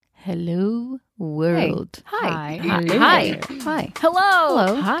Hello, world. Hi. Hi. Hello. Hi. Hi.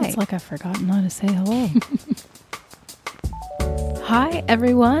 Hello. Hi. It's like I've forgotten how to say hello. Hi,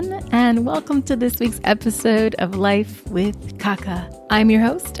 everyone, and welcome to this week's episode of Life with Kaka. I'm your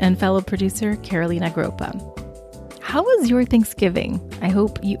host and fellow producer, Carolina Gropa. How was your Thanksgiving? I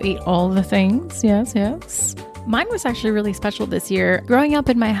hope you ate all the things. Yes. Mine was actually really special this year. Growing up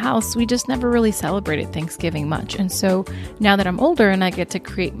in my house, we just never really celebrated Thanksgiving much. And so now that I'm older and I get to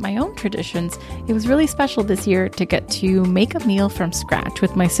create my own traditions, it was really special this year to get to make a meal from scratch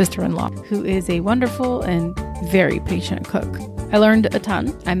with my sister-in-law, who is a wonderful and very patient cook. I learned a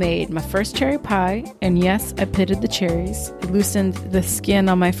ton. I made my first cherry pie, and yes, I pitted the cherries. I loosened the skin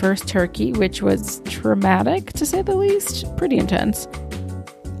on my first turkey, which was traumatic, to say the least. Pretty intense.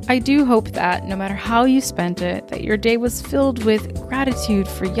 I do hope that no matter how you spent it, that your day was filled with gratitude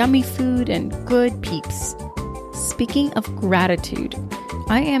for yummy food and good peeps. Speaking of gratitude,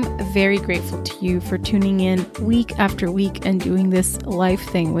 I am very grateful to you for tuning in week after week and doing this life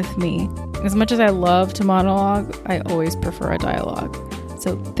thing with me. As much as I love to monologue, I always prefer a dialogue.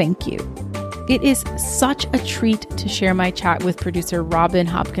 So thank you. It is such a treat to share my chat with producer Robin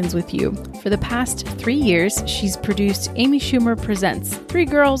Hopkins with you. For the past 3 years, she's produced Amy Schumer Presents 3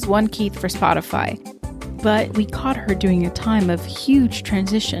 Girls, 1 Keith for Spotify. But we caught her during a time of huge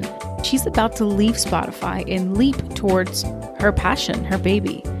transition. She's about to leave Spotify and leap towards her passion, her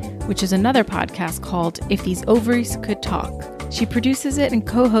baby, which is another podcast called If These Ovaries Could Talk. She produces it and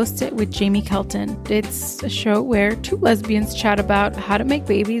co-hosts it with Jamie Kelton. It's a show where 2 lesbians chat about how to make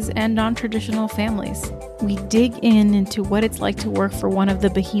babies and non-traditional families. We dig into what it's like to work for one of the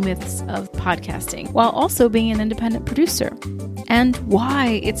behemoths of podcasting, while also being an independent producer, and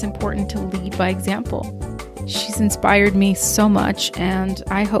why it's important to lead by example. She's inspired me so much, and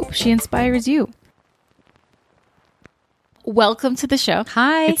I hope she inspires you. Welcome to the show.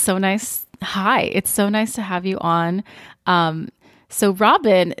 Hi. It's so nice. Hi. It's so nice to have you on. So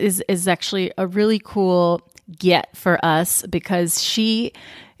Robin is actually a really cool get for us because she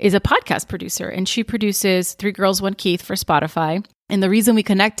is a podcast producer and she produces 3 Girls, 1 Keith for Spotify. And the reason we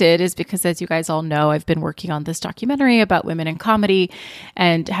connected is because, as you guys all know, I've been working on this documentary about women in comedy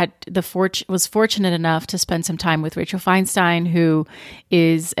and was fortunate enough to spend some time with Rachel Feinstein, who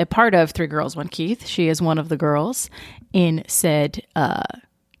is a part of 3 Girls, 1 Keith. She is one of the girls in said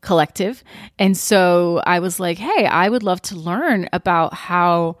collective. And so I was like, hey, I would love to learn about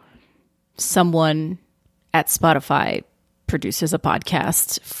how someone at Spotify produces a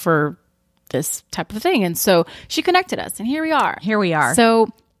podcast for this type of thing. And so she connected us, and here we are. So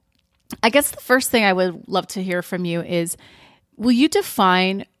I guess the first thing I would love to hear from you is, will you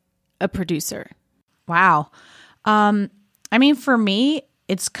define a producer? Wow. I mean, for me,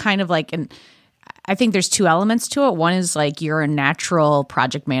 it's kind of like I think there's 2 elements to it. One is like you're a natural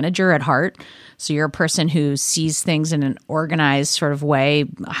project manager at heart. So you're a person who sees things in an organized sort of way,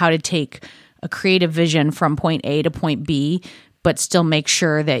 how to take a creative vision from point A to point B, but still make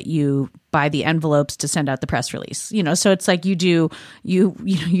sure that you buy the envelopes to send out the press release. So it's like you do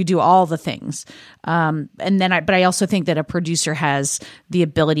all the things. But I also think that a producer has the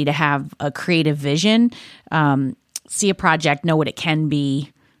ability to have a creative vision, see a project, know what it can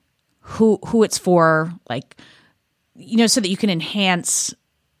be, who it's for, so that you can enhance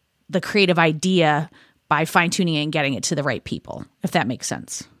the creative idea by fine-tuning it and getting it to the right people, if that makes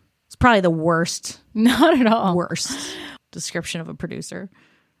sense. It's probably the worst. Not at all. Worst description of a producer.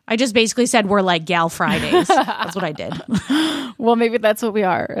 I just basically said we're like Gal Fridays. That's what I did. Well, maybe that's what we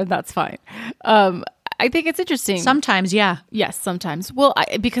are, and that's fine. I think it's interesting. Sometimes, yeah. Yes, sometimes. Well,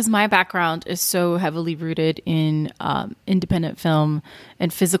 because my background is so heavily rooted in independent film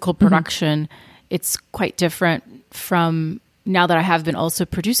and physical production, it's quite different from now that I have been also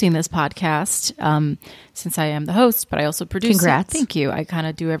producing this podcast, since I am the host, but I also produce. Congrats. Thank you. I kind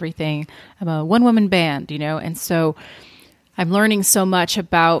of do everything. I'm a one-woman band, and so I'm learning so much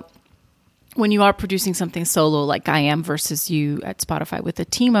about when you are producing something solo like I am versus you at Spotify with a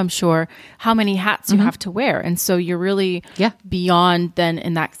team, I'm sure, how many hats you have to wear. And so you're really beyond then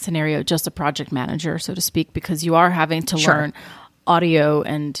in that scenario, just a project manager, so to speak, because you are having to learn audio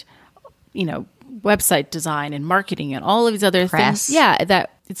and, website design and marketing and all of these other things. Yeah,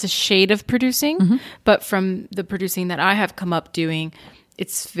 that it's a shade of producing, but from the producing that I have come up doing,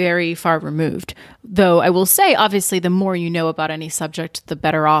 it's very far removed. Though I will say, obviously, the more you know about any subject, the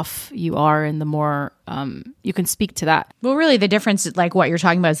better off you are and the more you can speak to that. Well, really, the difference, like what you're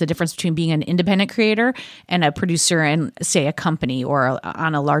talking about, is the difference between being an independent creator and a producer in, say, a company or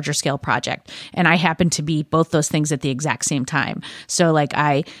on a larger scale project. And I happen to be both those things at the exact same time. So, like,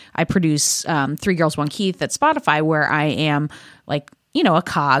 I produce 3 Girls, 1 Keith at Spotify, where I am, like, a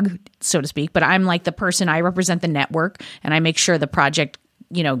cog, so to speak, but I'm like the person, I represent the network, and I make sure the project,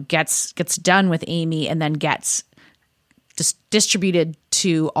 gets done with Amy and then gets distributed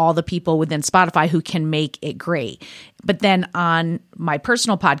to all the people within Spotify who can make it great. But then on my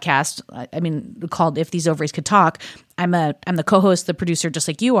personal podcast, called If These Ovaries Could Talk, I'm the co-host, the producer, just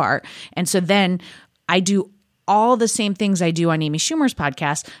like you are. And so then I do all the same things I do on Amy Schumer's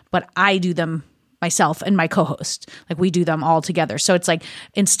podcast, but I do them myself and my co-host. Like, we do them all together. So it's like,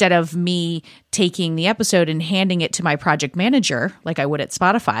 instead of me taking the episode and handing it to my project manager, like I would at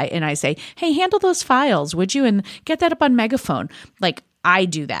Spotify, and I say, hey, handle those files, would you? And get that up on Megaphone. Like, I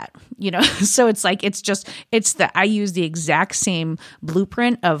do that, So it's like, I use the exact same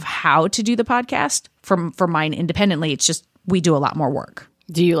blueprint of how to do the podcast for mine independently. It's just, we do a lot more work.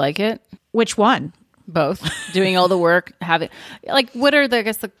 Do you like it? Which one? Both. Doing all the work, what are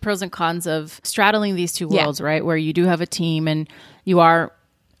the pros and cons of straddling these two worlds, right? Where you do have a team and you are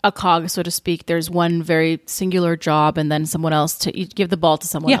a cog, so to speak. There's one very singular job, and then you give the ball to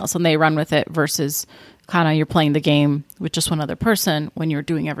someone else and they run with it, versus kind of you're playing the game with just one other person when you're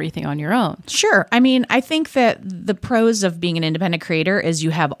doing everything on your own. Sure. I think that the pros of being an independent creator is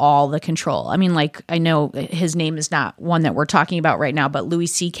you have all the control. I know his name is not one that we're talking about right now, but Louis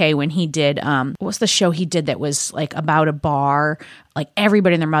C.K., when he did, what was the show he did that was like about a bar? Like,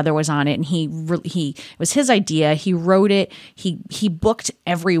 everybody and their mother was on it, and it was his idea. He wrote it. He booked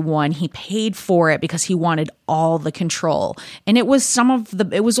everyone. He paid for it because he wanted all the control. And it was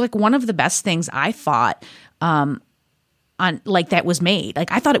it was like one of the best things I thought on like that was made.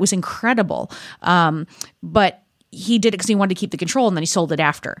 Like, I thought it was incredible. But he did it because he wanted to keep the control, and then he sold it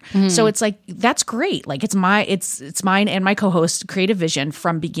after. Mm-hmm. So it's like, that's great. Like, it's mine and my co-host creative vision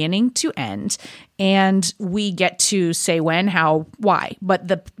from beginning to end. And we get to say when, how, why. But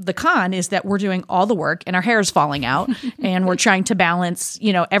the con is that we're doing all the work and our hair is falling out and we're trying to balance,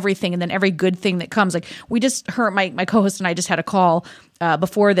 everything. And then every good thing that comes, like, we just heard, my co-host and I just had a call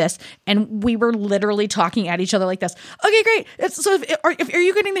before this, and we were literally talking at each other like this. Okay, great. Are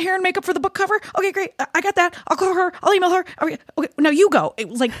you getting the hair and makeup for the book cover? Okay, great. I got that. I'll call her. I'll email her. Okay, now you go.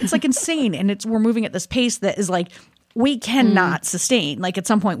 It's like insane, and we're moving at this pace that is like, we cannot sustain. Like, at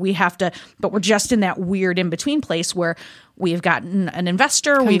some point we have to, but we're just in that weird in between place where we've gotten an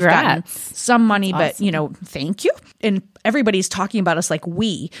investor, Congrats. We've gotten some money, awesome. But thank you. And everybody's talking about us like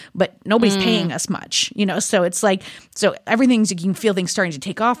but nobody's paying us much, so it's like, so you can feel things starting to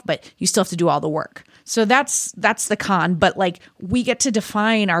take off, but you still have to do all the work. So that's the con, but like, we get to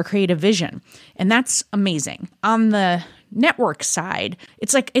define our creative vision, and that's amazing. On the network side,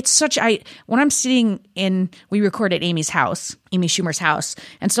 it's like, when I'm sitting we record at Amy Schumer's house.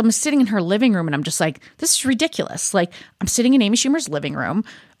 And so I'm sitting in her living room, and I'm just like, this is ridiculous. Like, I'm sitting in Amy Schumer's living room,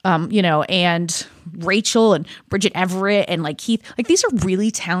 and Rachel and Bridget Everett and like Keith, like, these are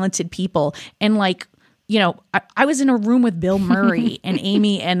really talented people. And like, I was in a room with Bill Murray and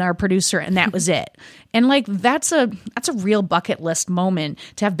Amy and our producer, and that was it. And like, that's a real bucket list moment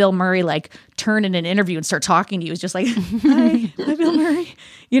to have Bill Murray like turn in an interview and start talking to you. It's just like, hi Bill Murray,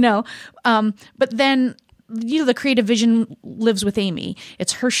 but then, the creative vision lives with Amy.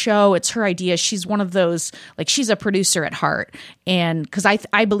 It's her show. It's her idea. She's one of those, like, she's a producer at heart. And because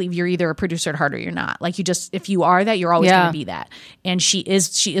I believe you're either a producer at heart or you're not. Like, if you are that, you're always going to be that. And she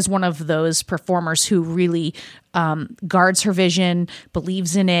is one of those performers who really guards her vision,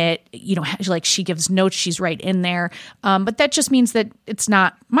 believes in it. Like, she gives notes. She's right in there. But that just means that it's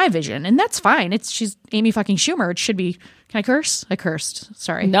not my vision, and that's fine. She's Amy fucking Schumer. It should be. Can I curse? I cursed.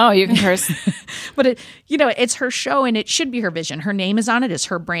 Sorry. No, you can curse. But it's her show, and it should be her vision. Her name is on it. It's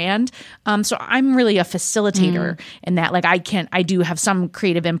her brand. So I'm really a facilitator in that. Like, I do have some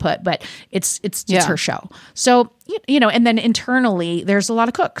creative input, but it's her show. So, and then internally, there's a lot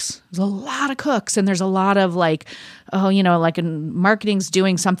of cooks. There's a lot of cooks, and there's a lot of like, like in marketing's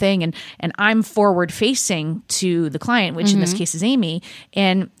doing something, and I'm forward facing to the client, which in this case is Amy.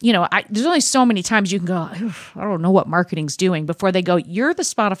 And, there's only so many times you can go, I don't know what marketing's doing, before they go, you're the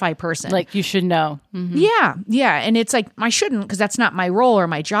Spotify person. Like, you should know. Mm-hmm. Yeah. And it's like, I shouldn't, because that's not my role or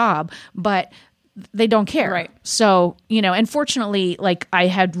my job, but they don't care. Right. So, and fortunately, like, I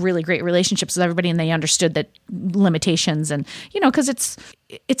had really great relationships with everybody, and they understood that limitations, and, because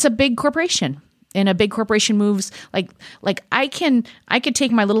it's a big corporation. And a big corporation moves like I could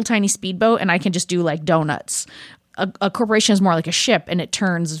take my little tiny speedboat and I can just do like donuts. A corporation is more like a ship, and it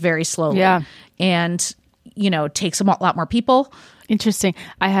turns very slowly. Yeah. And, takes a lot more people. Interesting.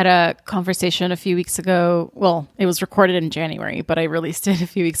 I had a conversation a few weeks ago. Well, it was recorded in January, but I released it a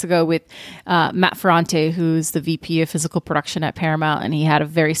few weeks ago with Matt Ferrante, who's the VP of physical production at Paramount. And he had a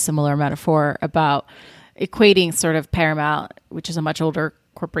very similar metaphor about equating sort of Paramount, which is a much older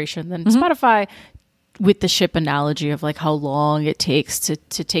corporation than Spotify, with the ship analogy of like how long it takes to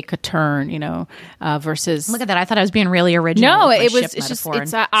take a turn, versus. Look at that. I thought I was being really original. No, with my it was. ship It's just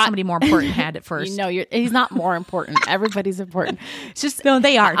metaphor, and somebody more important had it first. He's not more important. Everybody's important. It's just no,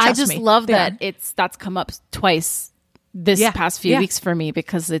 they are. I just me. love They that are. that's come up twice this past few weeks for me,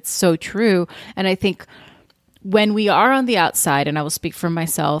 because it's so true. And I think when we are on the outside, and I will speak for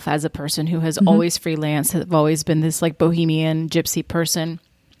myself as a person who has always freelanced, have always been this like bohemian gypsy person,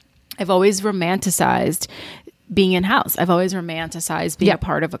 I've always romanticized being in-house. I've always romanticized being a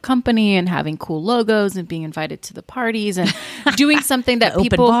part of a company and having cool logos and being invited to the parties and doing something that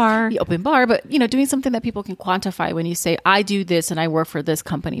the open bar, but doing something that people can quantify. When you say, I do this and I work for this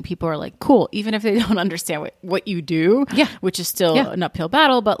company, people are like, cool, even if they don't understand what you do, which is still an uphill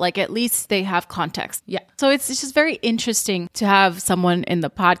battle, but like at least they have context. Yeah. So it's just very interesting to have someone in the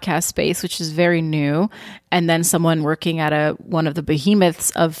podcast space, which is very new, and then someone working at one of the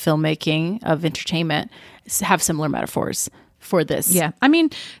behemoths of filmmaking, of entertainment, have similar metaphors for this. Yeah. I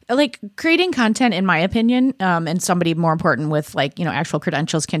mean, like creating content, in my opinion, and somebody more important with like, actual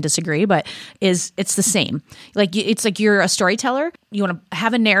credentials can disagree, but it's the same. Like, it's like you're a storyteller. You want to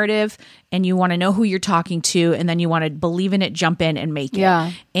have a narrative and you want to know who you're talking to, and then you want to believe in it, jump in and make it.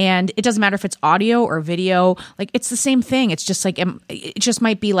 Yeah. And it doesn't matter if it's audio or video, like it's the same thing. It's just like, it just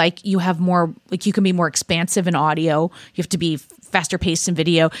might be like you have more, like you can be more expansive in audio. You have to be faster paced in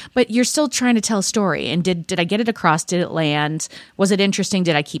video, but you're still trying to tell a story. And did I get it across? Did it land? Was it interesting?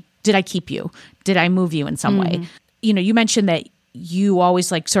 Did I keep you? Did I move you in some way? You mentioned that you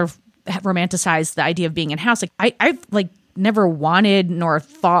always like sort of romanticize the idea of being in house. Like I've like never wanted nor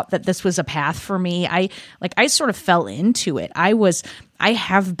thought that this was a path for me. I sort of fell into it. I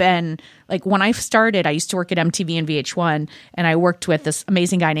have been like, when I started, I used to work at MTV and VH1, and I worked with this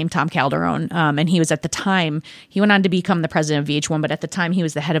amazing guy named Tom Calderon. And he was at the time, he went on to become the president of VH1, but at the time he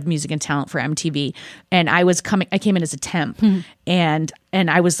was the head of music and talent for MTV. And I came in as a temp, and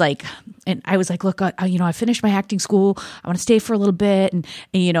I was like, look, I finished my acting school. I want to stay for a little bit. And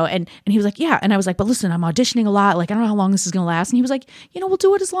he was like, yeah. And I was like, but listen, I'm auditioning a lot. Like, I don't know how long this is going to last. And he was like, we'll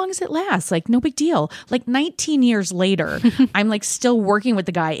do it as long as it lasts. Like, no big deal. Like 19 years later, I'm like still working with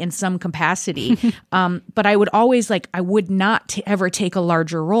the guy in some capacity. But I would always I would not ever take a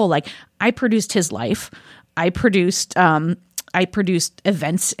larger role. Like, I produced his life. I produced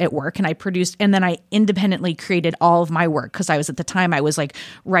events at work, and then I independently created all of my work, because at the time I was like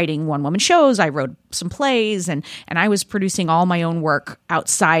writing one-woman shows. I wrote some plays, and I was producing all my own work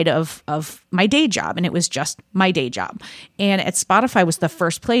outside of my day job, and it was just my day job. And at Spotify was the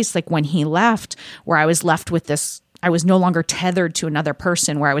first place, like when he left, where I was left with this, I was no longer tethered to another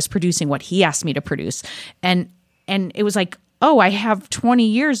person, where I was producing what he asked me to produce. And it was like, oh, I have 20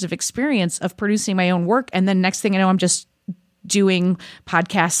 years of experience of producing my own work. And then next thing I know, I'm just doing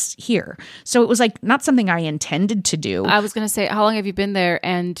podcasts here. So it was like not something I intended to do. I was going to say, how long have you been there?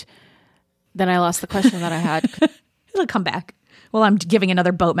 And then I lost the question that I had. It'll come back. Well, I'm giving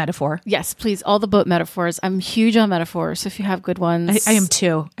another boat metaphor. Yes, please. All the boat metaphors. I'm huge on metaphors. So if you have good ones. I am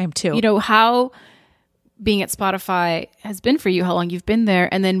too. How being at Spotify has been for you, how long you've been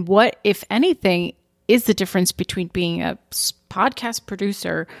there. And then what, if anything, is the difference between being a podcast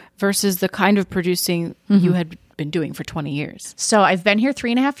producer versus the kind of producing you had been doing for 20 years? So I've been here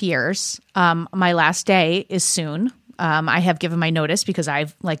 3.5 years. My last day is soon. I have given my notice because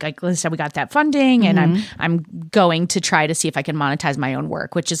I've like I said, we got that funding, and I'm going to try to see if I can monetize my own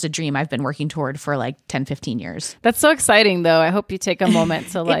work, which is a dream I've been working toward for like 10, 15 years. That's so exciting, though. I hope you take a moment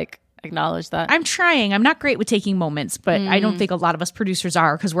to acknowledge that. I'm trying. I'm not great with taking moments, but I don't think a lot of us producers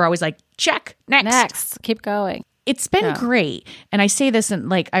are, because we're always like, check, next, keep going. It's been great. And I say this,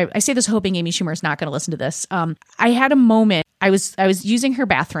 and I say this hoping Amy Schumer is not going to listen to this. I had a moment. I was using her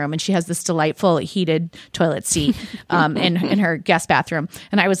bathroom, and she has this delightful heated toilet seat in her guest bathroom.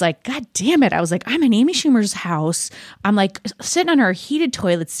 And I was like, God damn it. I was like, I'm in Amy Schumer's house. I'm like sitting on her heated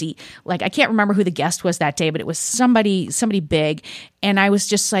toilet seat. Like, I can't remember who the guest was that day, but it was somebody big. And I was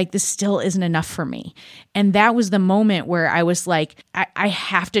just like, this still isn't enough for me. And that was the moment where I was like, I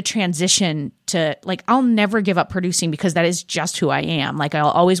have to transition to, like, I'll never give up producing, because that is just who I am. Like, I'll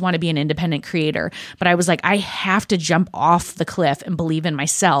always want to be an independent creator. But I was like, I have to jump off the cliff and believe in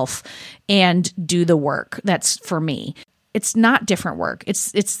myself and do the work that's for me. It's not different work.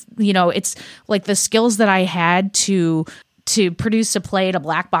 It's like the skills that I had to produce a play at a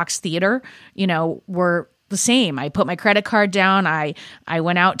black box theater, were the same. I put my credit card down. I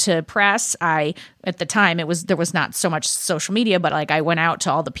went out to press. At the time there was not so much social media, but like I went out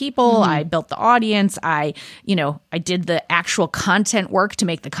to all the people. I built the audience. I did the actual content work to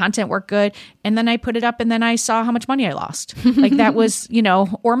make the content work good. And then I put it up and then I saw how much money I lost. Like that was,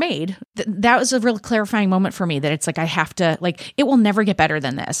 or made. That was a real clarifying moment for me that it's like, I have to, like, it will never get better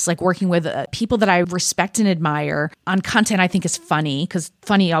than this. Like working with people that I respect and admire on content I think is funny, because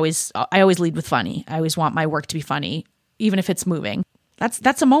I always lead with funny. I always want my work to be funny, even if it's moving.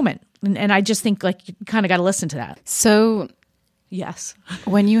 That's a moment. And I just think like you kind of got to listen to that. So yes.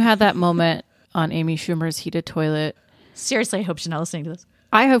 When you had that moment on Amy Schumer's heated toilet. Seriously, I hope she's not listening to this.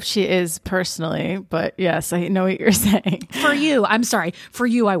 I hope she is personally, but yes, I know what you're saying. For you, I'm sorry. For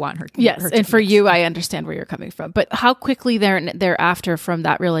you, I want her. Yes, and for you, I understand where you're coming from. But how quickly thereafter from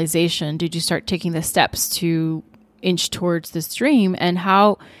that realization did you start taking the steps to inch towards this dream? And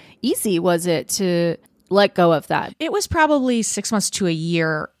how easy was it to let go of that? It was probably 6 months to a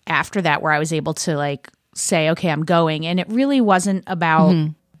year after that where I was able to like say, okay, I'm going. And it really wasn't about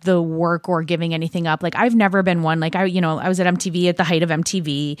the work or giving anything up. Like I've never been one, like I was at MTV at the height of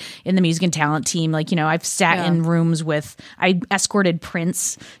MTV in the music and talent team. Like, I've sat in rooms I escorted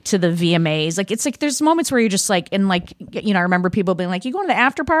Prince to the VMAs. Like, it's like, there's moments where you're just like, and like, I remember people being like, you going to the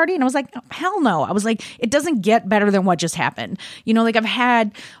after party? And I was like, oh, hell no. I was like, it doesn't get better than what just happened. Like I've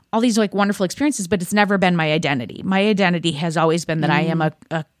had all these like wonderful experiences, but it's never been my identity. My identity has always been that I am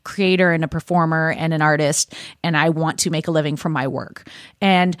a creator and a performer and an artist, and I want to make a living from my work.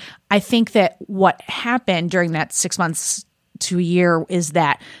 And I think that what happened during that 6 months to a year is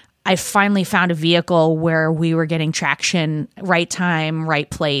that I finally found a vehicle where we were getting traction, right time, right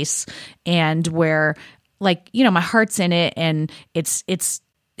place, and where like, my heart's in it and it's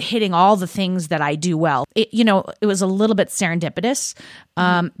hitting all the things that I do well. It was a little bit serendipitous.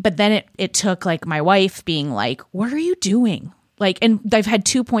 But then it took like my wife being like, what are you doing? Like, and I've had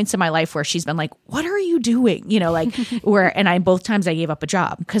 2 points in my life where she's been like, what are you doing? And both times I gave up a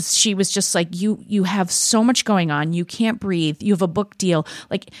job because she was just like, you have so much going on. You can't breathe. You have a book deal.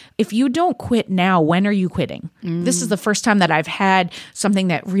 Like, if you don't quit now, when are you quitting? This is the first time that I've had something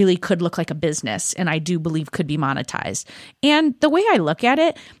that really could look like a business and I do believe could be monetized. And the way I look at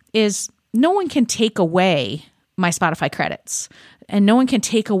it is no one can take away my Spotify credits. And no one can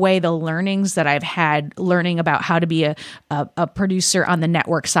take away the learnings that I've had learning about how to be a producer on the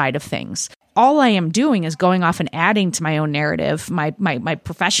network side of things. All I am doing is going off and adding to my own narrative, my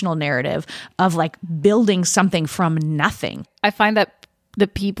professional narrative of like building something from nothing. I find that the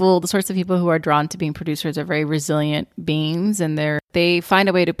sorts of people who are drawn to being producers are very resilient beings, and they find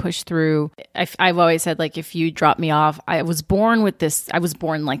a way to push through. I've always said, like, if you drop me off, I was born like this, I was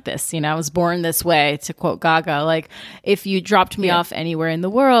born this way, to quote Gaga. Like, if you dropped me off anywhere in the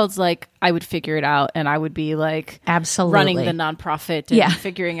world, like, I would figure it out, and I would be like, absolutely running the nonprofit and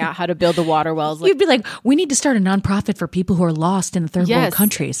figuring out how to build the water wells. You'd be like, we need to start a nonprofit for people who are lost in the third world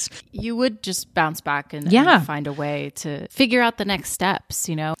countries. You would just bounce back and find a way to figure out the next steps,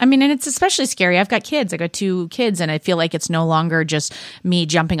 I mean, and it's especially scary. I've got kids. I got 2 kids, and I feel like it's no longer just me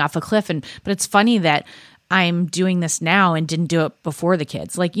jumping off a cliff. But it's funny that I'm doing this now and didn't do it before the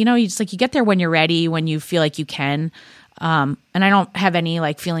kids. Like, you just like, you get there when you're ready, when you feel like you can. And I don't have any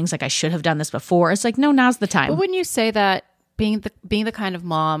like feelings like I should have done this before. It's like, no, now's the time. But when you say that, being the kind of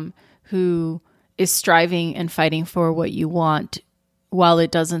mom who is striving and fighting for what you want, while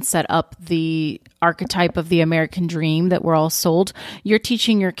it doesn't set up the archetype of the American dream that we're all sold, you're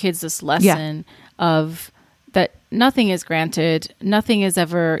teaching your kids this lesson of that nothing is granted,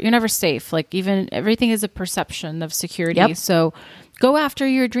 you're never safe. Like, even everything is a perception of security. Yep. So go after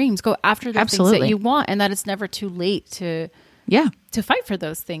your dreams, go after the things that you want, and that it's never too late to fight for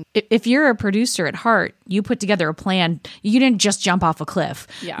those things. If you're a producer at heart, you put together a plan. You didn't just jump off a cliff.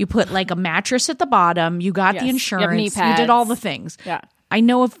 Yeah. You put like a mattress at the bottom. You got the insurance. You did all the things. Yeah. I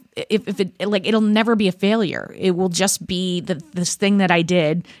know if it like, it'll never be a failure. It will just be this thing that I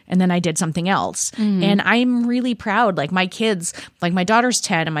did, and then I did something else. And I'm really proud. Like, my kids, like my daughter's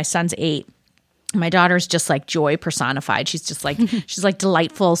 10 and my son's 8. My daughter's just like joy personified. She's just like, she's like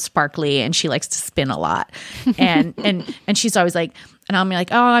delightful, sparkly, and she likes to spin a lot. And she's always like, and I'm like,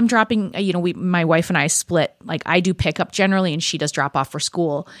 oh, I'm dropping, my wife and I split, like, I do pickup generally and she does drop off for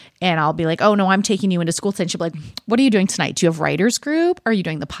school. And I'll be like, oh no, I'm taking you into school. And she'll be like, what are you doing tonight? Do you have writers group? Are you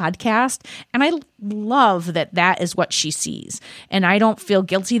doing the podcast? And I love that is what she sees. And I don't feel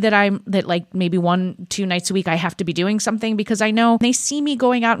guilty that like maybe 1-2 nights a week I have to be doing something, because I know they see me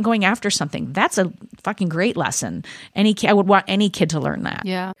going out and going after something. That's a fucking great lesson. I would want any kid to learn that.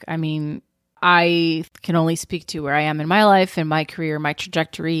 Yeah. I mean, I can only speak to where I am in my life and my career, my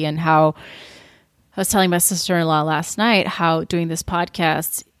trajectory, and how I was telling my sister-in-law last night how doing this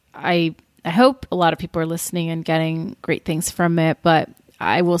podcast, I hope a lot of people are listening and getting great things from it, but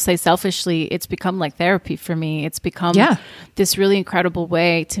I will say selfishly, it's become like therapy for me. It's become this really incredible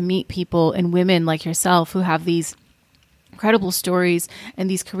way to meet people and women like yourself who have these incredible stories and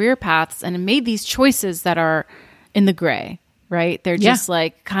these career paths and made these choices that are in the gray, right? They're just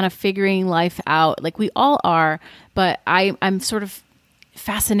like kind of figuring life out like we all are. But I'm sort of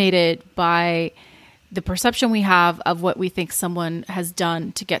fascinated by the perception we have of what we think someone has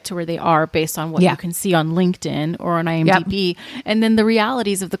done to get to where they are based on what you can see on LinkedIn or on IMDb. And then the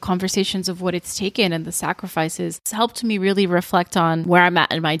realities of the conversations of what it's taken and the sacrifices. It's helped me really reflect on where I'm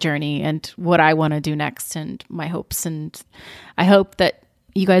at in my journey and what I want to do next and my hopes. And I hope that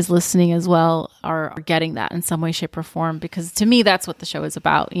you guys listening as well are getting that in some way, shape, or form, because to me, that's what the show is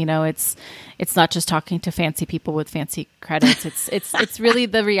about. You know, it's not just talking to fancy people with fancy credits. It's really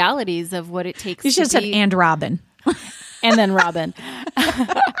the realities of what it takes. You should have said and Robin. And then Robin.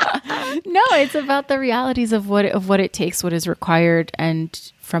 No, it's about the realities of what it takes, what is required,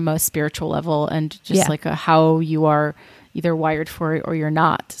 and from a spiritual level, and just like how you are either wired for it or you're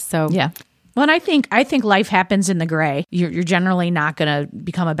not. So Well, and I think life happens in the gray. You're generally not going to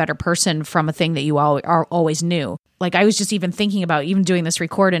become a better person from a thing that you always knew. Like I was just even thinking about even doing this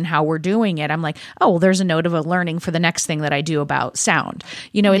record and how we're doing it. I'm like, oh, well, there's a note of a learning for the next thing that I do about sound.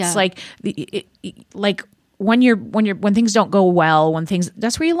 You know, it's like like when things don't go well,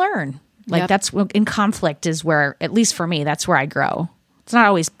 that's where you learn. Like that's in conflict is where, at least for me, that's where I grow. It's not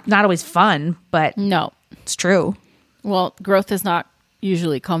always fun, but no, it's true. Well, growth is not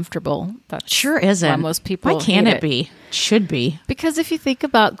usually comfortable. That sure isn't. Why most people Why can't it be? It should be. Because if you think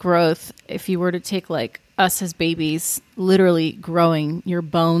about growth, if you were to take like us as babies, literally growing, your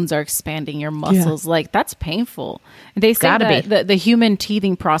bones are expanding, your muscles, like that's painful. And they say that the human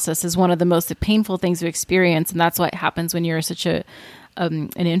teething process is one of the most painful things to experience, and that's what happens when you're such an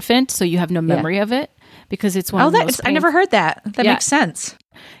infant, so you have no memory of it, because it's one of the most painful. I never heard that. That makes sense.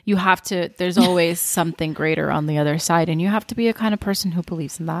 You have to, there's always something greater on the other side, and you have to be a kind of person who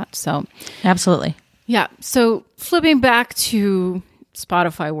believes in that. So absolutely. Yeah. So flipping back to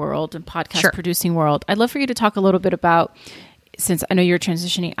Spotify world and podcast producing world, I'd love for you to talk a little bit about, since I know you're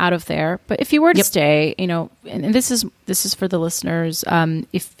transitioning out of there, but if you were to stay, you know, and this is for the listeners,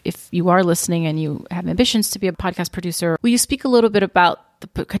 if you are listening and you have ambitions to be a podcast producer, will you speak a little bit about the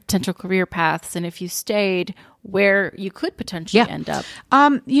potential career paths, and if you stayed, where you could potentially end up?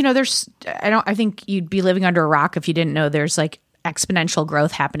 You know, I think you'd be living under a rock if you didn't know there's like exponential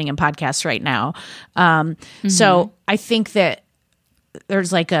growth happening in podcasts right now. So I think that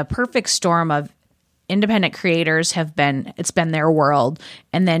there's like a perfect storm of independent creators it's been their world.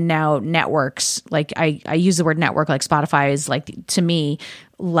 And then now networks, like I use the word network, like Spotify is like, to me,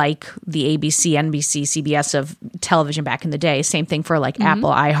 like the ABC, NBC, CBS of television back in the day. Same thing for like Apple,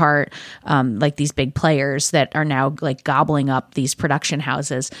 iHeart, like these big players that are now like gobbling up these production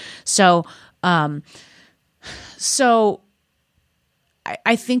houses. So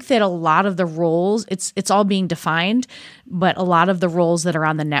I think that a lot of the roles, it's all being defined, but a lot of the roles that are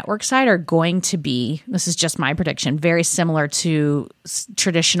on the network side are going to be, this is just my prediction, very similar to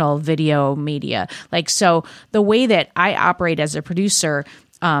traditional video media. Like, so the way that I operate as a producer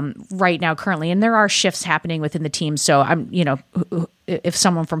right now currently, and there are shifts happening within the team. So I'm, you know, if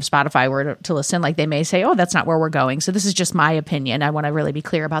someone from Spotify were to listen, like they may say, oh, that's not where we're going. So this is just my opinion. I want to really be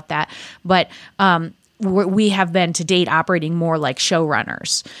clear about that. But, we have been to date operating more like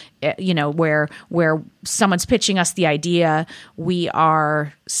showrunners, you know, where someone's pitching us the idea, we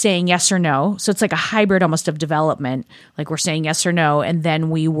are saying yes or no. So it's like a hybrid almost of development. Like we're saying yes or no, and then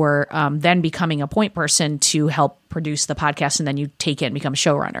we were then becoming a point person to help produce the podcast, and then you take it and become a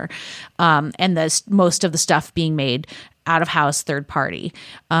showrunner. And most of the stuff being made out of house, third party,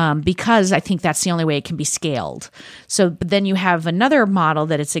 because I think that's the only way it can be scaled. So, but then you have another model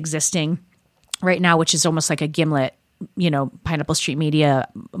that it's existing right now, which is almost like a Gimlet, you know, Pineapple Street Media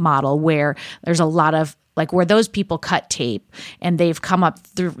model, where there's a lot of like where those people cut tape and they've come up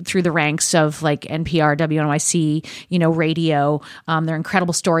through the ranks of like NPR, WNYC, you know, radio. They're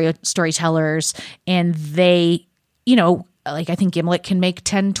incredible storytellers, and they, you know, like I think Gimlet can make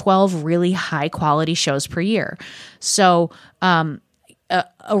 10, 12 really high quality shows per year. So,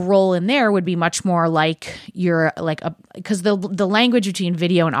 a role in there would be much more like you're like because the language between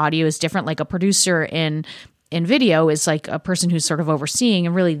video and audio is different. Like a producer in video is like a person who's sort of overseeing,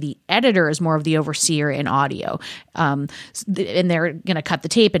 and really the editor is more of the overseer in audio. And they're going to cut the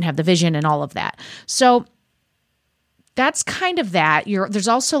tape and have the vision and all of that. So that's kind of that. There's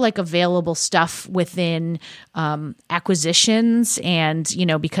also like available stuff within acquisitions, and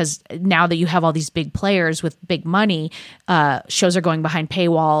because now that you have all these big players with big money, shows are going behind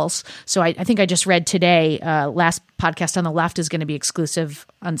paywalls. So I think I just read today, last podcast on the left is going to be exclusive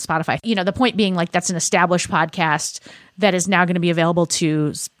on Spotify. The point being, like, that's an established podcast that is now going to be available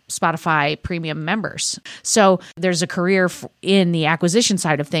to Spotify premium members. So there's a career in the acquisition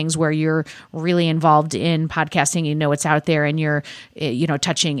side of things where you're really involved in podcasting, what's out there, and you're,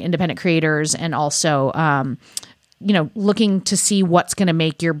 touching independent creators, and also, looking to see what's going to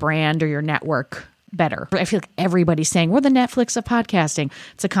make your brand or your network better. I feel like everybody's saying we're the Netflix of podcasting.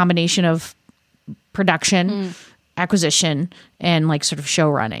 It's a combination of production, acquisition, and like sort of show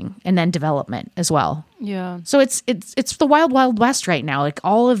running, and then development as well. Yeah. So it's the wild, wild west right now. Like,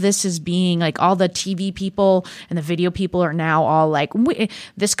 all of this is being, like, all the TV people and the video people are now all like,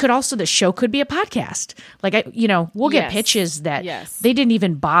 the show could be a podcast. Like, we'll get pitches that they didn't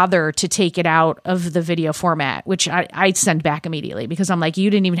even bother to take it out of the video format, which I send back immediately, because I'm like,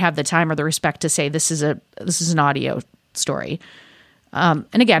 you didn't even have the time or the respect to say this is an audio story. And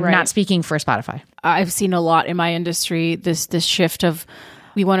again, not speaking for Spotify. I've seen a lot in my industry, this shift of,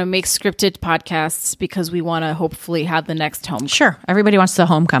 we want to make scripted podcasts because we want to hopefully have the next home. Sure. Everybody wants the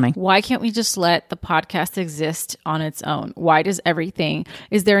homecoming. Why can't we just let the podcast exist on its own? Why does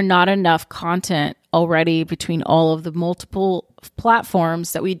is there not enough content already between all of the multiple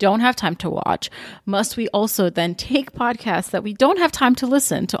platforms that we don't have time to watch? Must we also then take podcasts that we don't have time to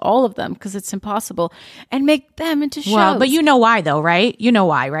listen to all of them, because it's impossible, and make them into shows? Well, but you know why though, right? You know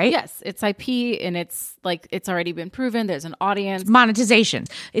why, right? Yes, it's IP, and it's like, it's already been proven. There's an audience. Monetization.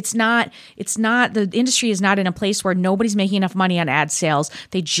 It's not, the industry is not in a place where nobody's making enough money on ad sales.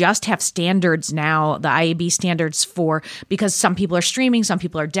 They just have standards now, the IAB standards, because some people are streaming, some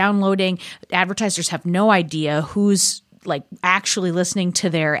people are downloading. Advertisers have no idea who's like actually listening to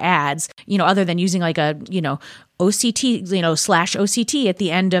their ads, other than using like a, OCT, /OCT at the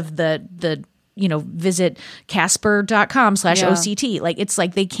end of the visit casper.com/OCT. Like, it's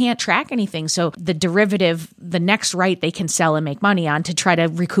like they can't track anything. So the derivative, the next right they can sell and make money on to try to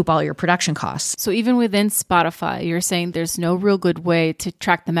recoup all your production costs. So even within Spotify, you're saying there's no real good way to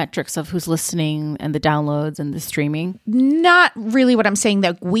track the metrics of who's listening and the downloads and the streaming? Not really what I'm saying.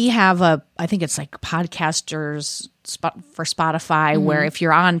 That we have I think it's like Podcasters for Spotify, where if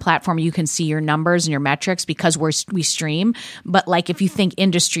you're on platform, you can see your numbers and your metrics because we stream. But like, if you think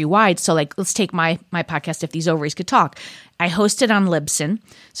industry wide, so like, let's take my podcast, If These Ovaries Could Talk. I host it on Libsyn.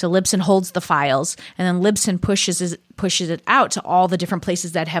 So Libsyn holds the files, and then Libsyn pushes it out to all the different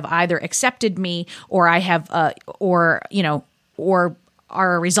places that have either accepted me, or I have, or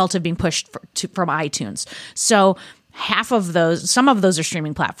are a result of being pushed from iTunes. So some of those are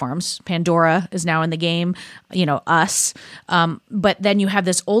streaming platforms. Pandora is now in the game, us. But then you have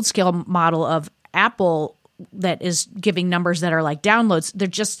this old scale model of Apple that is giving numbers that are like downloads. They're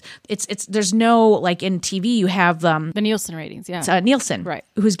just, there's no, like in TV, you have the Nielsen ratings. Yeah. It's Nielsen, right,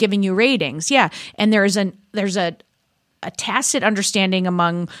 who's giving you ratings. Yeah. And there's a tacit understanding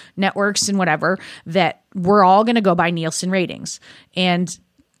among networks and whatever that we're all going to go by Nielsen ratings. And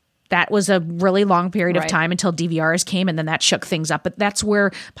that was a really long period of time until DVRs came, and then that shook things up. But that's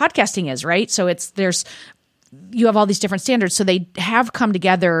where podcasting is, right? So you have all these different standards. So they have come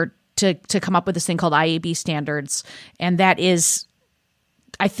together to come up with this thing called IAB standards. And that is,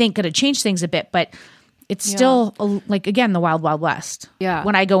 I think, going to change things a bit, but it's still like, again, the wild, wild west. Yeah.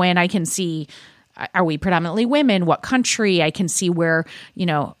 When I go in, I can see, are we predominantly women? What country? I can see where,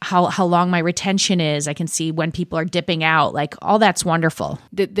 how long my retention is. I can see when people are dipping out. Like, all that's wonderful.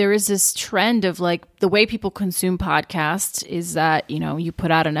 There is this trend of like, the way people consume podcasts is that, you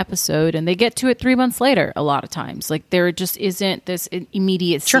put out an episode and they get to it 3 months later a lot of times. Like, there just isn't this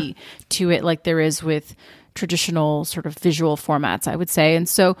immediacy to it like there is with traditional sort of visual formats, I would say. And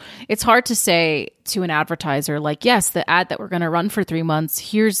so it's hard to say to an advertiser, like, yes, the ad that we're going to run for 3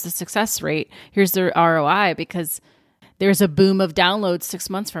 months, here's the success rate, here's the ROI, because there's a boom of downloads 6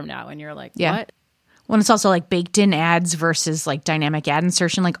 months from now. And you're like, what? When it's also like baked in ads versus like dynamic ad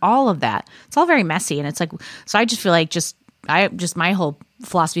insertion, like all of that, it's all very messy. And it's like, so I just feel like my whole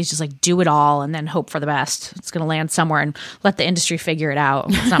philosophy is just like, do it all and then hope for the best. It's going to land somewhere, and let the industry figure it out.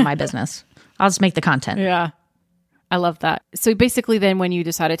 It's not my business. I'll just make the content. Yeah. I love that. So basically then, when you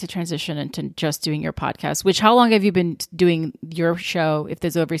decided to transition into just doing your podcast, how long have you been doing your show, If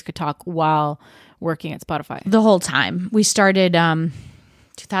These Ovaries Could Talk, while working at Spotify? The whole time. We started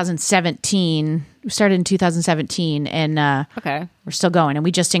 2017. We started in 2017, and we're still going. And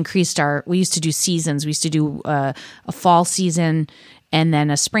we just increased we used to do seasons. We used to do a fall season and then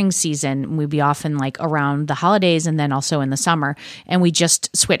a spring season. We'd be often like around the holidays and then also in the summer. And we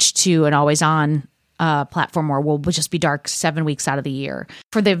just switched to an always on platform where we'll just be dark 7 weeks out of the year,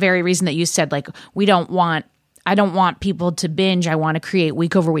 for the very reason that you said, like, I don't want people to binge. I want to create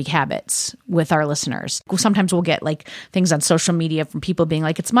week over week habits with our listeners. Sometimes we'll get like things on social media from people being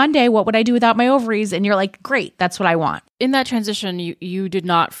like, it's Monday, what would I do without my ovaries? And you're like, great, that's what I want. In that transition, you did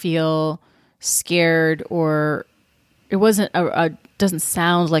not feel scared, or it wasn't doesn't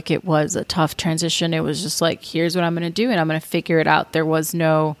sound like it was a tough transition. It was just like, here's what I'm going to do and I'm going to figure it out. There was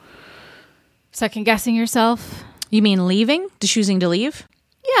no second guessing yourself. You mean leaving? Choosing to leave?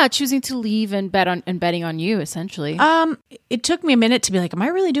 Yeah, choosing to leave and betting on you, essentially. It took me a minute to be like, am I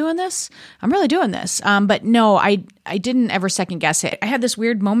really doing this? I'm really doing this. But no, I didn't ever second guess it. I had this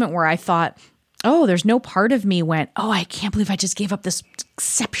weird moment where I thought, oh, there's no part of me went, oh, I can't believe I just gave up this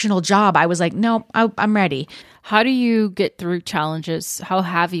exceptional job. I was like, no, I'm ready. How do you get through challenges? How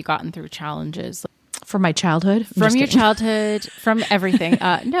have you gotten through challenges? From my childhood? From your childhood, from everything.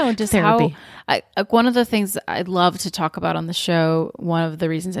 No, just therapy. One of the things I love to talk about on the show, one of the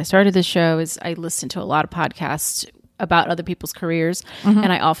reasons I started the show is I listen to a lot of podcasts about other people's careers.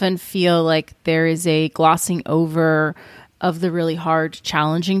 And I often feel like there is a glossing over of the really hard,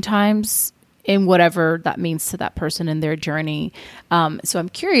 challenging times in whatever that means to that person in their journey. So I'm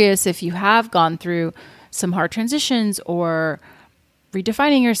curious if you have gone through some hard transitions or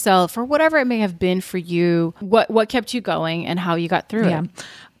redefining yourself or whatever it may have been for you, what kept you going and how you got through it.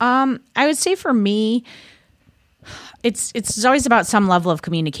 I would say for me, it's always about some level of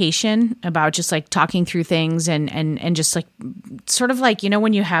communication, about just like talking through things and just like sort of like,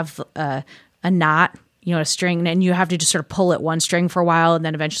 when you have a knot, a string, and you have to just sort of pull at one string for a while, and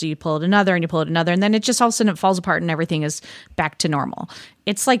then eventually you pull at another and you pull at another, and then it just all of a sudden it falls apart and everything is back to normal.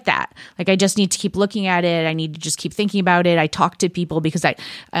 It's like that. Like, I just need to keep looking at it. I need to just keep thinking about it. I talk to people because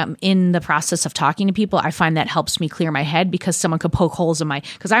in the process of talking to people, I find that helps me clear my head, because someone could poke holes in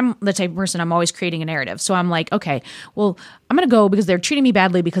because I'm the type of person, I'm always creating a narrative. So I'm like, okay, well, I'm going to go because they're treating me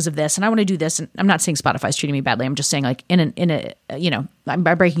badly because of this, and I want to do this. And I'm not saying Spotify's treating me badly. I'm just saying, like, I'm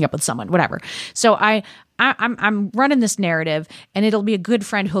breaking up with someone, whatever. So I'm running this narrative, and it'll be a good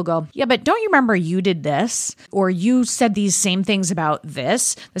friend who'll go, yeah, but don't you remember you did this, or you said these same things about this?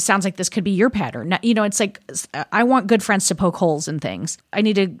 This sounds like this could be your pattern. It's like, I want good friends to poke holes in things. I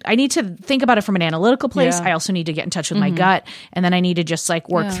need to think about it from an analytical place. Yeah. I also need to get in touch with my gut, and then I need to just like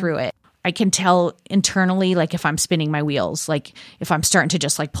work through it. I can tell internally, like, if I'm spinning my wheels, like if I'm starting to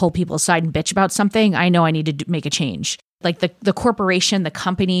just like pull people aside and bitch about something, I know I need to make a change. Like the corporation, the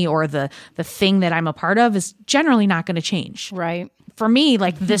company, or the thing that I'm a part of is generally not going to change. Right. For me,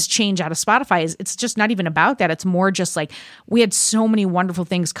 like, this change out of Spotify it's just not even about that. It's more just like, we had so many wonderful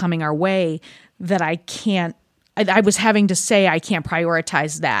things coming our way that I was having to say I can't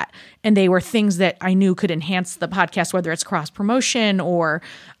prioritize that. And they were things that I knew could enhance the podcast, whether it's cross promotion or,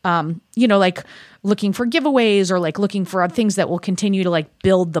 like looking for giveaways or like looking for things that will continue to like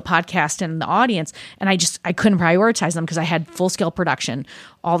build the podcast and the audience. And I couldn't prioritize them because I had full scale production,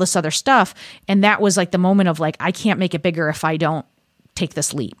 all this other stuff. And that was like the moment of like, I can't make it bigger if I don't take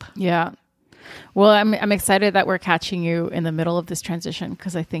this leap. Yeah. Well, I'm excited that we're catching you in the middle of this transition,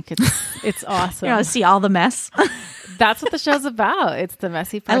 because I think it's awesome. See all the mess. That's what the show's about. It's the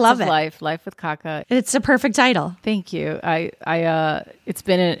messy parts I love of it. life with Kaka. It's a perfect title. Thank you. It's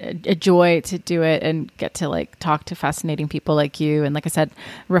been a joy to do it and get to like talk to fascinating people like you, and like I said,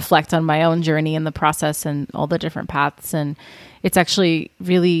 reflect on my own journey in the process and all the different paths. And it's actually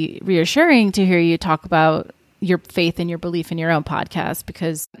really reassuring to hear you talk about your faith and your belief in your own podcast,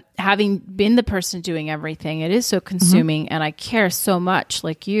 because having been the person doing everything, it is so consuming, and I care so much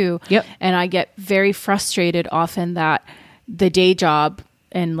like you. Yep. And I get very frustrated often that the day job,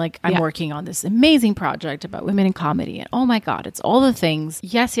 and like I'm working on this amazing project about women in comedy, and oh my God, it's all the things.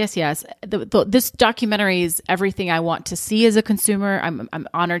 Yes. This documentary is everything I want to see as a consumer. I'm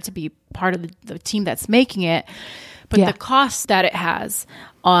honored to be part of the team that's making it. But the cost that it has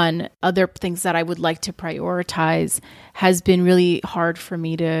on other things that I would like to prioritize has been really hard for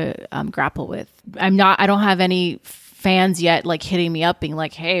me to grapple with. I don't have any fans yet like hitting me up being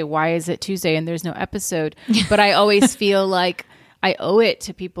like, hey, why is it Tuesday and there's no episode? But I always feel like I owe it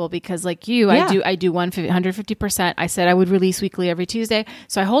to people, because like you, I do 150%. I said I would release weekly every Tuesday.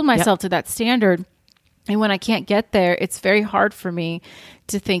 So I hold myself to that standard. And when I can't get there, it's very hard for me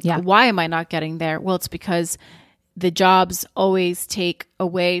to think, why am I not getting there? Well, it's because the jobs always take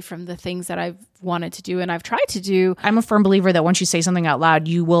away from the things that I've wanted to do and I've tried to do. I'm a firm believer that once you say something out loud,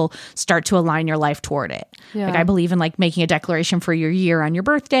 you will start to align your life toward it. Yeah. Like I believe in like making a declaration for your year on your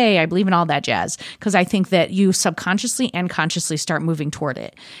birthday. I believe in all that jazz because I think that you subconsciously and consciously start moving toward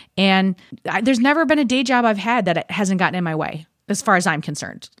it. And there's never been a day job I've had that it hasn't gotten in my way as far as I'm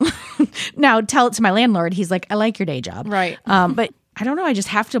concerned. Now tell it to my landlord. He's like, I like your day job. Right. But I don't know. I just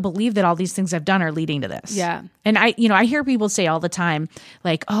have to believe that all these things I've done are leading to this. Yeah. And I hear people say all the time,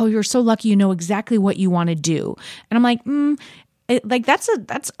 like, oh, you're so lucky you know exactly what you want to do. And I'm like,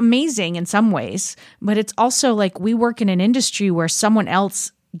 that's amazing in some ways. But it's also like we work in an industry where someone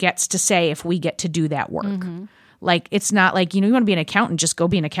else gets to say if we get to do that work. Mm-hmm. Like, it's not like, you want to be an accountant, just go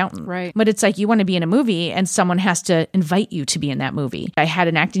be an accountant. Right. But it's like you want to be in a movie and someone has to invite you to be in that movie. I had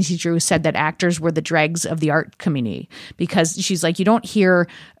an acting teacher who said that actors were the dregs of the art community because she's like, you don't hear,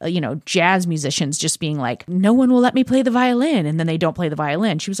 jazz musicians just being like, no one will let me play the violin. And then they don't play the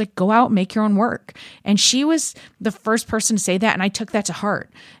violin. She was like, go out and make your own work. And she was the first person to say that. And I took that to heart.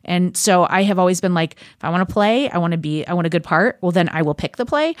 And so I have always been like, if I want to play, I want a good part. Well, then I will pick the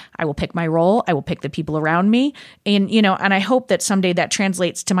play. I will pick my role. I will pick the people around me. And, and I hope that someday that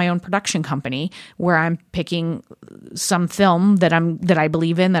translates to my own production company where I'm picking some film that I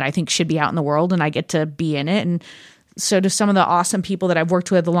believe in, that I think should be out in the world, and I get to be in it. And so do some of the awesome people that I've worked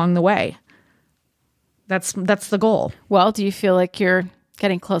with along the way. That's the goal. Well, do you feel like you're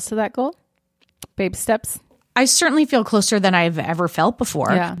getting close to that goal? Baby steps? I certainly feel closer than I've ever felt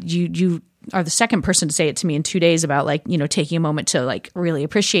before. Yeah. You are the second person to say it to me in 2 days about taking a moment to really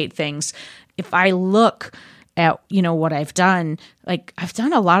appreciate things. If I look at what I've done, like I've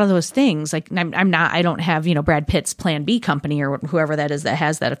done a lot of those things. Like I don't have Brad Pitt's Plan B company or whoever that is that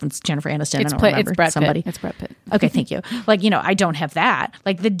has that. If it's Jennifer Aniston, I don't remember. It's Brad somebody. Pitt. It's Brad Pitt. Okay, thank you. I don't have that.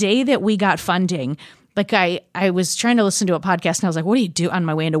 Like the day that we got funding, like I was trying to listen to a podcast and I was like, what do you do on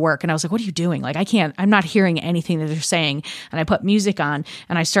my way into work? And I was like, what are you doing? Like I'm not hearing anything that they're saying. And I put music on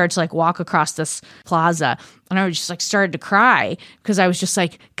and I started to walk across this plaza and I was just started to cry because I was just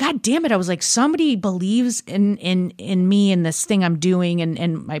like, God damn it. I was like, somebody believes in me and this thing I'm doing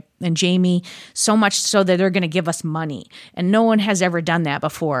and Jamie so much so that they're going to give us money. And no one has ever done that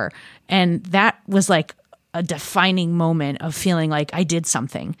before. And that was like a defining moment of feeling like I did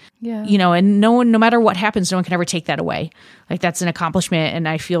something, and no matter what happens, no one can ever take that away. Like that's an accomplishment and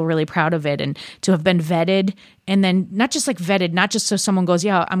I feel really proud of it. And to have been vetted and then not just vetted, not just so someone goes,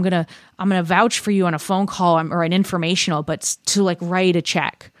 yeah, I'm going to vouch for you on a phone call or an informational, but to write a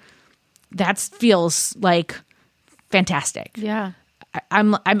check. That feels like fantastic. Yeah.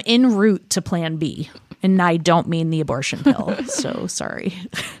 I'm en route to Plan B and I don't mean the abortion pill. So sorry.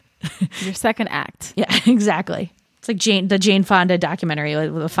 Your second act. Yeah, exactly. It's like the Jane Fonda documentary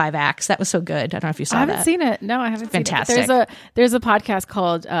with the 5 acts. That was so good. I don't know if you saw that. I haven't seen it. No, I haven't Fantastic. seen it. There's a podcast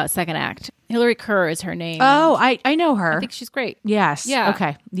called Second Act. Hillary Kerr is her name. Oh, I know her. I think she's great. Yes. Yeah.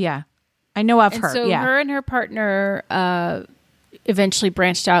 Okay. Yeah. I know of her. So yeah. her and her partner eventually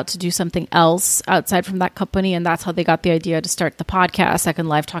branched out to do something else outside from that company. And that's how they got the idea to start the podcast, Second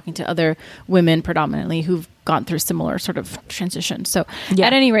Life, talking to other women predominantly who've gone through similar sort of transition. So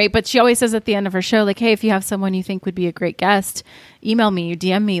at any rate, but she always says at the end of her show, like, hey, if you have someone you think would be a great guest, email me, you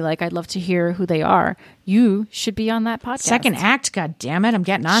DM me. Like, I'd love to hear who they are. You should be on that podcast. Second act, God damn it. I'm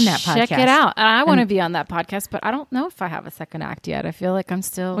getting on that podcast. Check it out. And I want to be on that podcast, but I don't know if I have a second act yet. I feel like I'm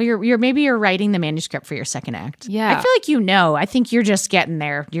still... Well, you're writing the manuscript for your second act. Yeah. I feel like I think you're just getting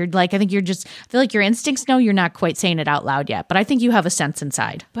there. I feel like your instincts know you're not quite saying it out loud yet, but I think you have a sense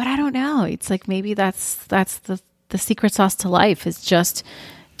inside. But I don't know. It's like maybe that's the secret sauce to life is just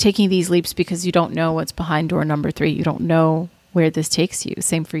taking these leaps because you don't know what's behind door number 3. You don't know where this takes you.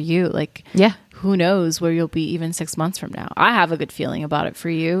 Same for you. Like, yeah, who knows where you'll be even 6 months from now. I have a good feeling about it for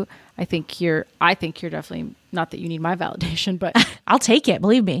you. I think you're definitely, not that you need my validation, but I'll take it.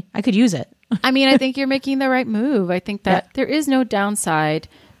 Believe me, I could use it. I mean, I think you're making the right move. I think that there is no downside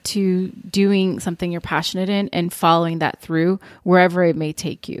to doing something you're passionate in and following that through wherever it may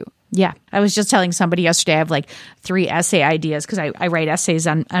take you. Yeah. I was just telling somebody yesterday, I have 3 essay ideas because I write essays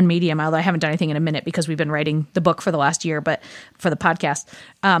on Medium, although I haven't done anything in a minute because we've been writing the book for the last year, but for the podcast.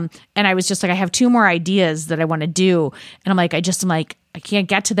 And I was just like, I have 2 more ideas that I want to do. And I'm like, I can't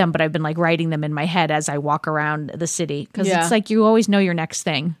get to them, but I've been writing them in my head as I walk around the city because it's like you always know your next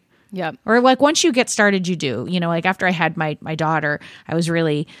thing. Yeah. Or once you get started, you do. After I had my daughter, I was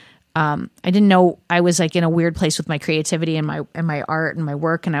really... I didn't know I was in a weird place with my creativity and my art and my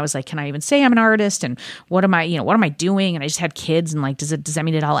work. And I was like, can I even say I'm an artist? And what am I doing? And I just had kids and does that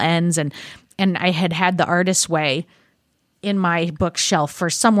mean it all ends? And I had the artist way in my bookshelf for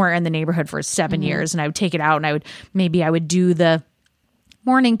somewhere in the neighborhood for 7 years, and I would take it out and I would do the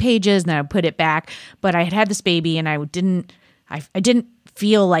morning pages and then I would put it back. But I had this baby and I didn't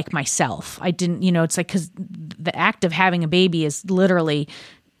feel like myself. I didn't, it's like, because the act of having a baby is literally,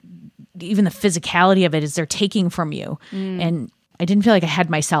 even the physicality of it is they're taking from you. And I didn't feel like I had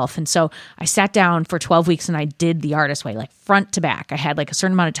myself. And so I sat down for 12 weeks and I did the artist way, like front to back. I had like a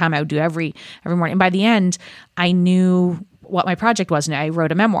certain amount of time I would do every morning. And by the end, I knew what my project was. And I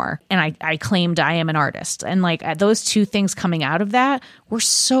wrote a memoir and I claimed I am an artist. And like those two things coming out of that were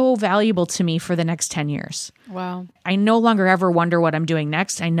so valuable to me for the next 10 years. Wow. I no longer ever wonder what I'm doing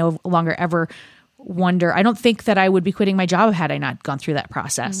next. I no longer ever wonder. I don't think that I would be quitting my job had I not gone through that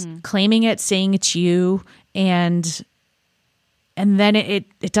process. Claiming it, saying it's you, and then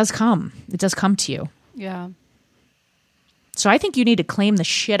it does come. It does come to you. Yeah. So I think you need to claim the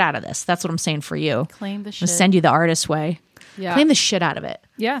shit out of this. That's what I'm saying for you. Claim the I'm shit. gonna send you the artist way. Yeah. Claim the shit out of it.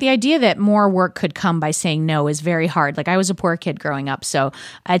 Yeah. The idea that more work could come by saying no is very hard. Like I was a poor kid growing up, so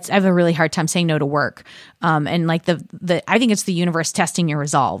I have a really hard time saying no to work. And like I think it's the universe testing your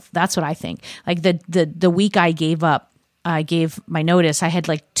resolve. That's what I think. Like the week I gave my notice, I had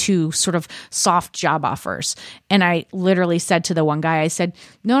like 2 sort of soft job offers. And I literally said to the one guy, I said,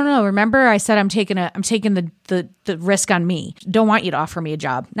 no, remember I said I'm taking the risk on me. Don't want you to offer me a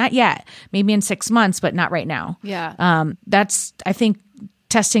job. Not yet. Maybe in 6 months, but not right now. Yeah. That's, I think,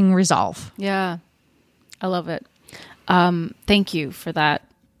 testing resolve. Yeah. I love it. Thank you for that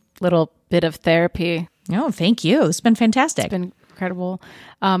little bit of therapy. Oh, thank you. It's been fantastic. It's been incredible.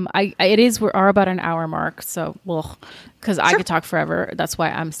 We're about an hour mark, so because I could talk forever. That's why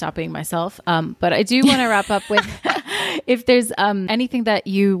I'm stopping myself. But I do want to wrap up with if there's anything that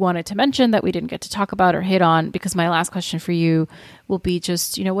you wanted to mention that we didn't get to talk about or hit on, because my last question for you will be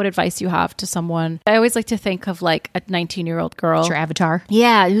just, what advice you have to someone. I always like to think of like a 19-year-old girl. It's your avatar.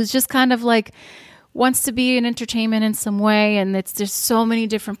 Yeah, who's just kind of like wants to be in entertainment in some way, and there's so many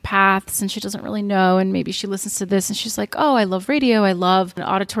different paths, and she doesn't really know, and maybe she listens to this and she's like, oh, I love radio, I love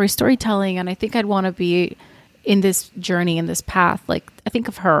auditory storytelling, and I think I'd want to be in this journey, in this path. Like, I think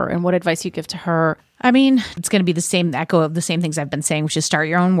of her and what advice you give to her. I mean, it's going to be the same echo of the same things I've been saying, which is start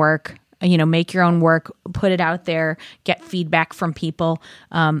your own work, make your own work, put it out there, get feedback from people,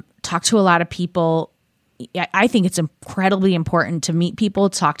 talk to a lot of people. I think it's incredibly important to meet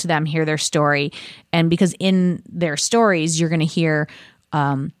people, talk to them, hear their story. And because in their stories, you're going to hear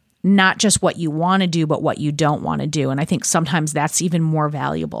not just what you want to do, but what you don't want to do. And I think sometimes that's even more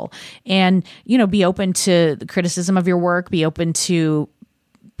valuable. And, be open to the criticism of your work, be open to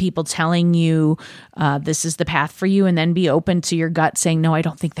people telling you this is the path for you, and then be open to your gut saying, no, I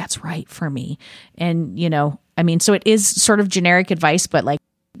don't think that's right for me. And, so it is sort of generic advice, but like,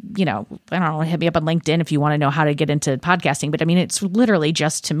 I don't know, hit me up on LinkedIn if you want to know how to get into podcasting. But I mean, it's literally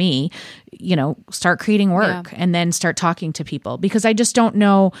just to me, start creating work and then start talking to people, because I just don't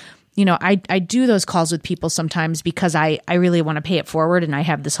know. I do those calls with people sometimes because I really want to pay it forward. And I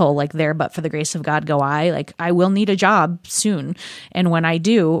have this whole like there, but for the grace of God, go I. Like I will need a job soon. And when I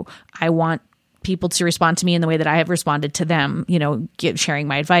do, I want people to respond to me in the way that I have responded to them, sharing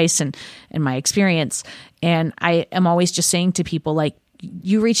my advice and my experience. And I am always just saying to people, like,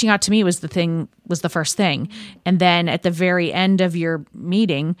 you reaching out to me was the first thing. And then at the very end of your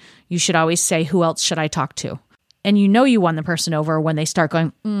meeting, you should always say, who else should I talk to? And you won the person over when they start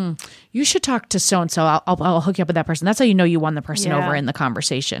going, you should talk to so-and-so. I'll hook you up with that person. That's how you know you won the person over in the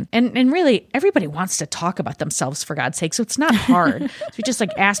conversation. And really, everybody wants to talk about themselves, for God's sake. So it's not hard. So we just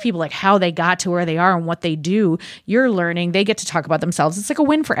like ask people like how they got to where they are and what they do. You're learning. They get to talk about themselves. It's like a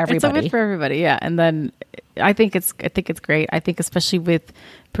win for everybody. It's a win for everybody, yeah. And then I think it's great. I think especially with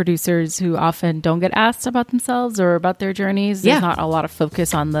producers who often don't get asked about themselves or about their journeys. There's not a lot of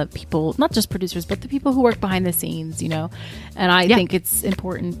focus on the people, not just producers, but the people who work behind the scenes, And I think it's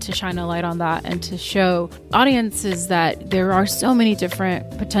important to shine a light on that and to show audiences that there are so many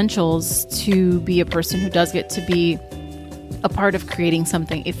different potentials to be a person who does get to be a part of creating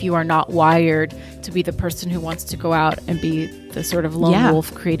something if you are not wired to be the person who wants to go out and be the sort of lone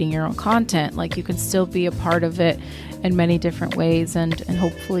wolf creating your own content. Like you can still be a part of it in many different ways, and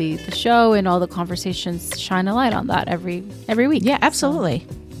hopefully the show and all the conversations shine a light on that every week. Yeah, absolutely.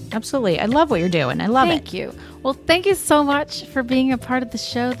 Absolutely. I love what you're doing. I love it. Thank you. Well, thank you so much for being a part of the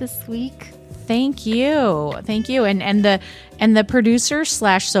show this week. Thank you. Thank you. And the producer /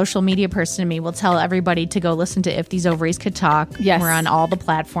 social media person in me will tell everybody to go listen to If These Ovaries Could Talk. Yes. We're on all the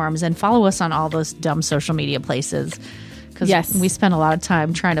platforms, and follow us on all those dumb social media places. Because we spend a lot of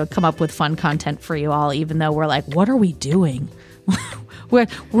time trying to come up with fun content for you all, even though we're like, what are we doing?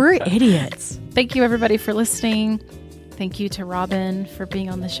 we're idiots. Thank you, everybody, for listening. Thank you to Robin for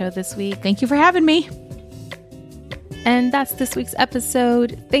being on the show this week. Thank you for having me. And that's this week's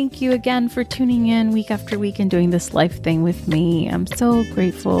episode. Thank you again for tuning in week after week and doing this life thing with me. I'm so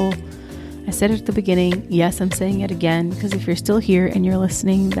grateful. I said it at the beginning. Yes, I'm saying it again, because if you're still here and you're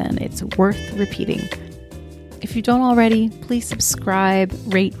listening, then it's worth repeating. If you don't already, please subscribe,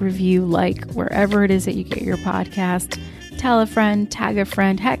 rate, review, like, wherever it is that you get your podcast. Tell a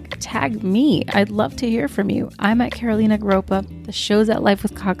friend, heck, tag me. I'd love to hear from you. I'm at Carolina Garopa. The show's at Life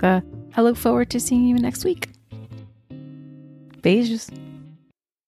with Kaka. I look forward to seeing you next week. Beijos.